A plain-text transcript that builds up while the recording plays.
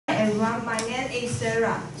everyone, my name is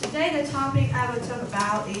Sarah. Today the topic I will talk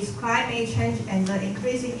about is climate change and the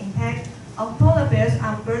increasing impact of polar bears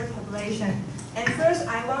on bird population. And first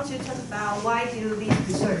I want to talk about why do this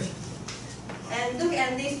research. And look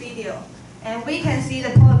at this video. And we can see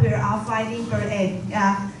the polar bear are fighting for egg.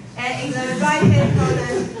 Yeah. And in the right hand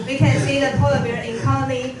corner, we can see the polar bear in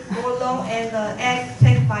colony more long and the egg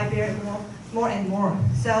taken by bear more and more.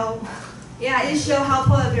 So yeah, it shows how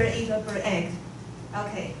polar bear eat a bird egg.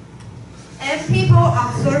 Okay. And people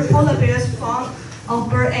observe polar bears form of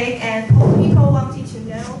bird egg, and people wanted to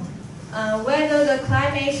know whether the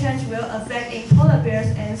climate change will affect in polar bears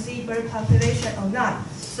and seabird population or not.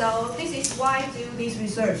 So this is why do this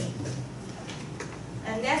research.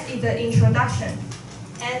 And that is the introduction.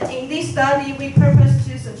 And in this study, we propose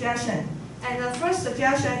two suggestions. And the first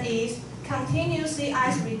suggestion is continuous sea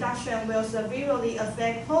ice reduction will severely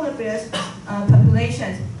affect polar bears'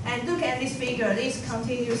 populations. And look at this figure, this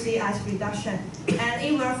continuous sea ice reduction. And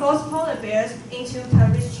it will force polar bears into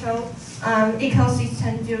terrestrial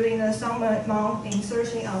ecosystem during the summer months in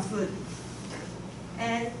searching of food.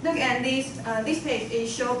 And look at this page, it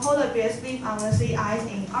shows polar bears live on the sea ice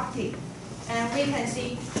in Arctic. And we can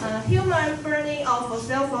see human burning of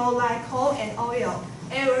fossil fuel like coal and oil.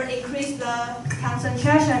 It will increase the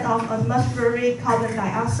concentration of atmospheric carbon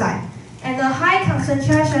dioxide. And the high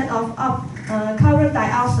concentration of carbon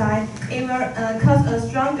dioxide, it will cause a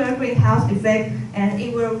stronger greenhouse effect, and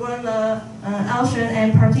it will warm the ocean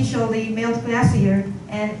and partially melt glacier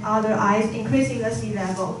and other ice, increasing the sea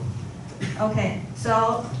level. Okay,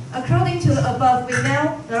 so according to the above, we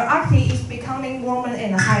know the Arctic is becoming warmer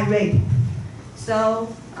at a high rate.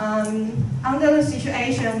 So under the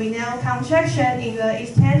situation, we know contraction in the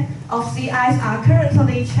extent of sea ice are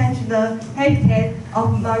currently changing the habitat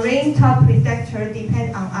of marine top predators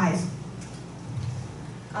depend on ice.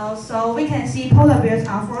 So we can see polar bears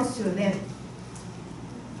are forced to land.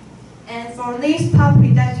 And for this top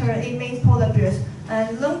predator, it means polar bears.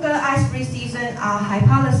 Longer ice-free seasons are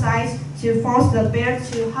hypothesized to force the bear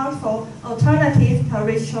to hunt for alternative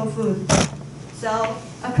terrestrial food. So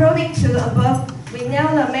according to the above, we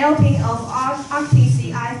know the melting of Arctic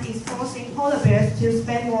sea ice is forcing polar bears to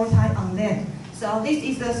spend more time on land. So this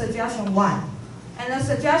is the suggestion 1. And the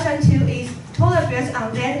suggestion 2 is polar bears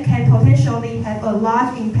on land can potentially have a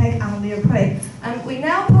large impact on their prey. And we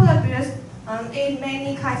know polar bears eat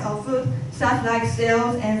many kinds of food, such like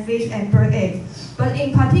seals and fish and bird eggs. But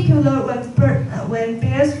in particular, when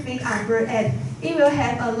bears feed on bird eggs, it will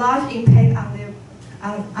have a large impact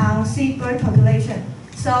on seabird population.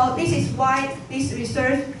 So this is why this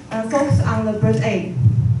research focuses on the bird egg.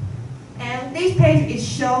 And this page is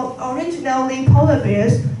show originally polar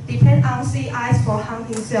bears depend on sea ice for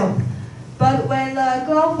hunting itself. But when the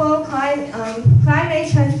global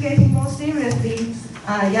climate change getting more seriously,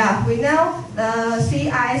 we know the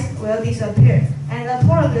sea ice will disappear and the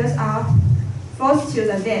polar bears are forced to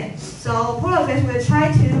the land. So polar bears will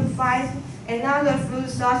try to find another food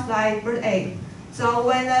such like bird egg. So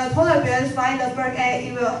when the polar bears find the bird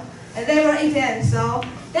egg, they will eat them. So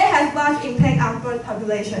they have large impact on bird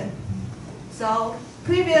population. So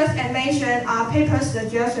previous and mentioned are paper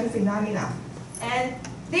suggestion phenomena. And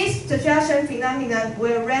this suggestion phenomenon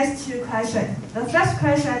will raise two questions. The first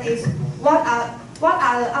question is what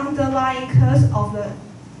are the underlying causes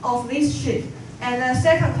of this shift? And the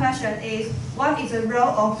second question is what is the role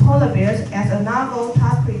of polar bears as a novel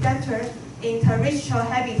top predator in terrestrial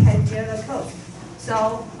habitat near the coast?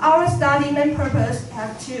 So our study main purpose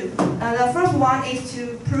have two. The first one is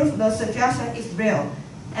to prove the suggestion is real,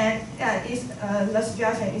 and the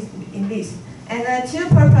suggestion is in this. And the two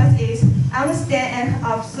purpose is understand and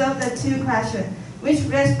observe the two questions, which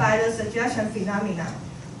raised by the suggestion phenomena.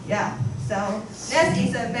 Yeah. So that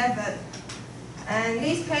is a method. And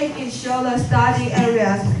this page is show the study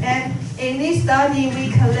areas. And in this study,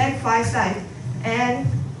 we collect 5 sites. And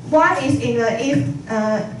one is in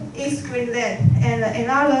the East Greenland, and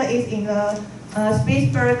another is in the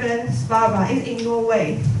Spitsbergen Svalbard. It's in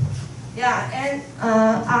Norway. Yeah,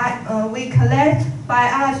 and we collect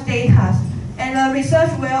biology data, and the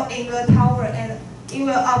research will in the tower, and it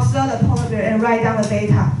will observe the polar bear and write down the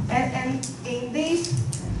data. And in this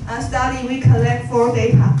study, we collect 4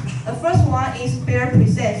 data. The first one is bear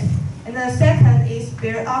presence, and the second is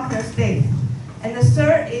bear occurrence state, and the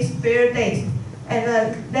third is bear days. And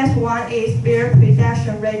the last one is bear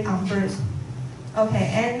predation rate on birds.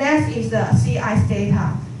 Okay, and next is the sea ice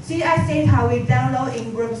data. Sea ice data we download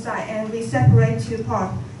in website, and we separate 2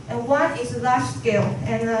 parts. And one is large scale,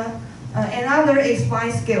 and another is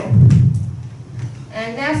fine scale.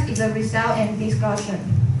 And next is the result and discussion.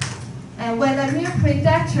 And when a new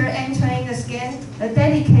predator entering the skin, the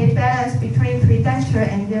delicate balance between predator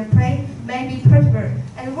and their prey may be perturbed.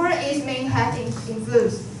 And word is mean have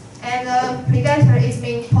influence. And the predator is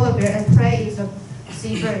mean polar bear and prey is a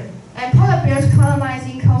seabird. And polar bears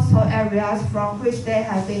colonizing coastal areas from which they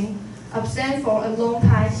have been absent for a long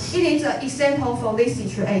time. It is an example for this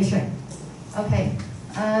situation. Okay.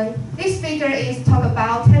 This figure is talk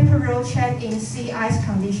about temporal change in sea ice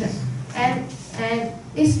condition. And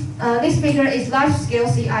this figure is large-scale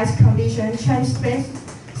sea ice condition changed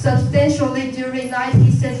substantially during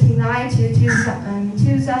 1979 to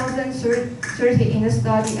 2030 in the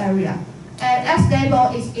study area. And X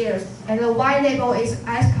label is years, and the Y label is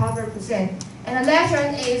ice cover percent, and the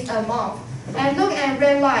legend is a month. And look at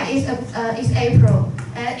red line is April.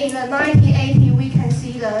 And in the 1980, we can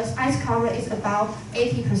see the ice cover is about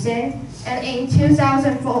 80%. And in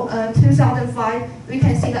 2005, we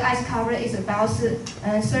can see the ice cover is about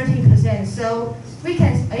 30%. So we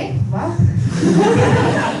can, well,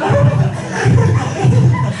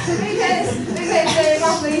 we can say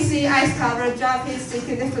roughly see ice cover dropping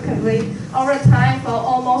significantly over time for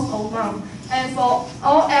almost a month. And for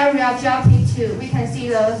all area dropping too, we can see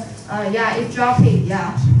the it's dropping,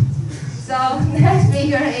 So next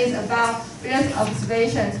figure is about bears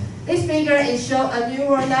observations. This figure is show a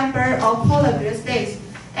newer number of polar bear days,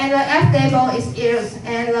 and the X label is years,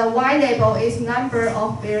 and the Y label is number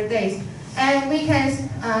of bear days. And we can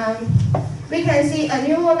see a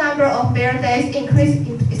newer number of bear days increase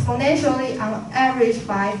exponentially on average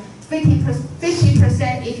by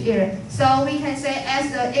 50% each year. So we can say as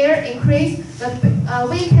the air increase,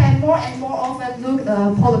 we can more and more often look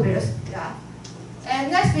polar bears.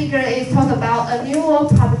 And next figure is talk about a newer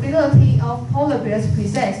probability of polar bears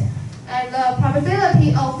present. And the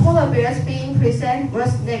probability of polar bears being present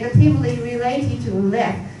was negatively related to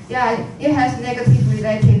left. It has negative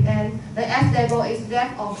related, and the X label is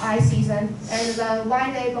lack of ice season, and the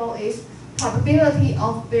Y label is probability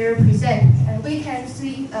of bear present. And we can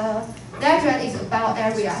see legend is about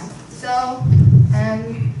area. So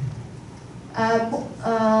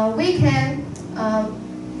we can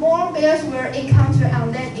more bears were encountered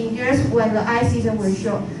on land in years when the ice season was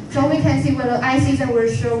short. So we can see when the ice season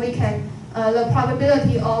was short, we can the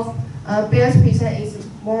probability of bears present is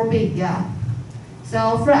more big.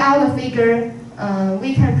 So throughout the figure,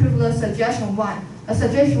 we can prove the suggestion one.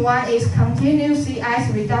 Suggestion one is continuous sea ice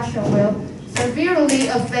reduction will severely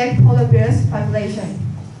affect polar bears population.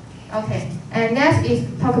 Okay, and next is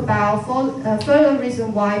talk about further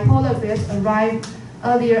reason why polar bears arrive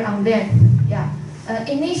earlier on land.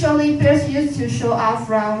 Initially, bears used to show up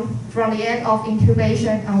from the end of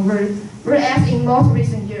incubation onward, whereas in most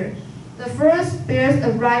recent years, the first bears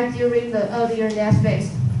arrived during the earlier nest phase.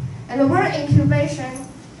 And the word incubation,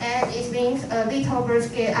 and it means little birds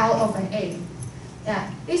get out of an egg.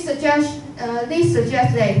 This suggests that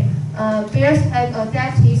bears have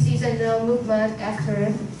adapted seasonal movement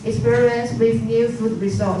after experience with new food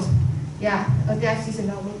resource. Adapt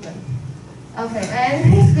seasonal movement. Okay,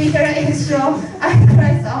 and this figure is show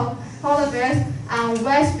occurrence of polar bears on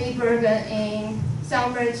West Spitsbergen in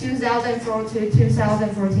summer 2004 to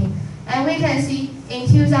 2014. And we can see in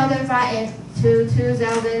 2005 and to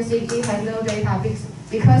 2006 we have no data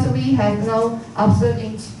because we have no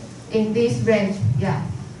observed in this range.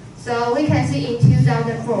 So we can see in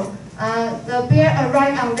 2004, the bear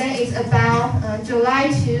arrived on land is about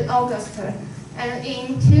July to August. And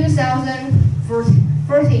in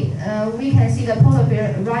 2014, we can see the polar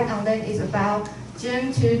bear arrived on land is about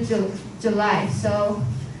June to July. So,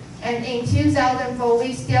 and in 2004,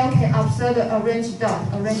 we still can observe the orange dot.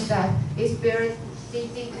 Orange dot is very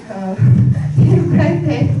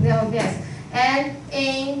nest. And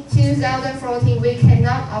in 2014, we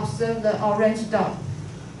cannot observe the orange dot.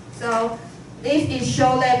 So this is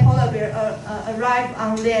show that polar bear arrive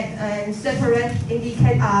on land, and separate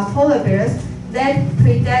indicate polar bears that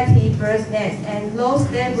predated birds' nests, and those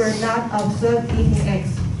that were not observed eating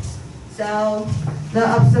eggs. So the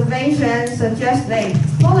observation suggests that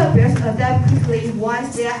polar bears adapt quickly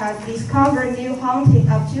once they have discovered new hunting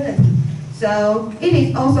opportunity. So it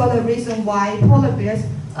is also the reason why polar bears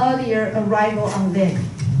earlier arrival on land.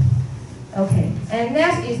 Okay, and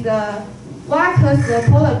next is why because the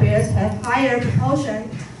polar bears have higher proportion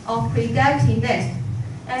of predated nests.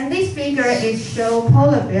 And this figure is show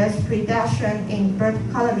polar bears production in bird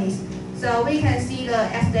colonies. So we can see the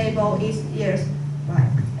X label is years, right?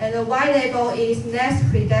 And the Y label is nest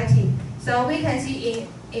predated. So we can see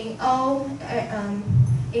in all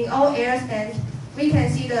areas, and we can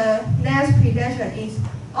see the nest predation is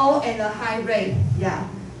all at a high rate.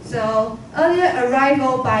 So earlier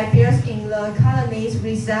arrival by bears in the colonies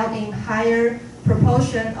result in higher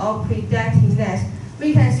proportion of predating nests.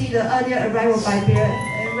 We can see the earlier arrival by bear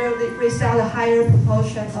will result a higher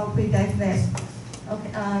proportion of predating nests.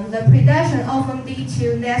 Okay, the predation often leads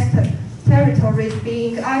to nest territories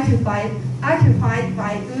being occupied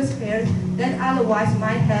by goose pairs that otherwise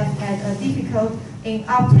might have had a difficult in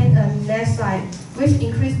obtaining a nest site, which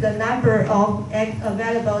increased the number of eggs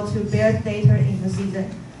available to bears later in the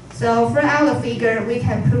season. So from our figure, we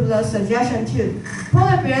can prove the suggestion too.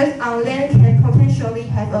 Polar bears on land can potentially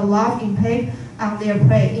have a large impact on their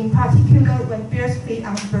prey, in particular when bears feed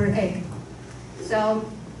on bird eggs. So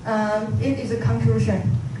it is a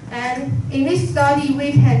conclusion. And in this study,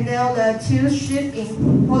 we can know the two shifts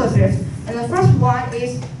in polar bears. And the first one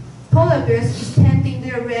is polar bears extending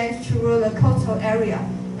their range toward the coastal area.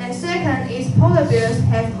 And second is polar bears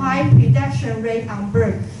have high predation rate on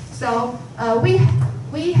birds. So we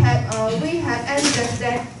have evidence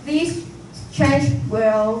that these change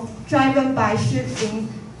will driven by shift in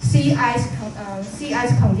sea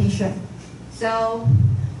ice condition. So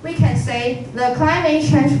we can say the climate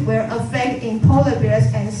change will affect in polar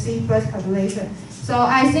bears and seabirds population. So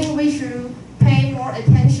I think we should pay more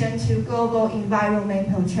attention to global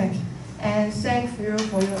environmental change. And thank you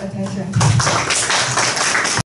for your attention.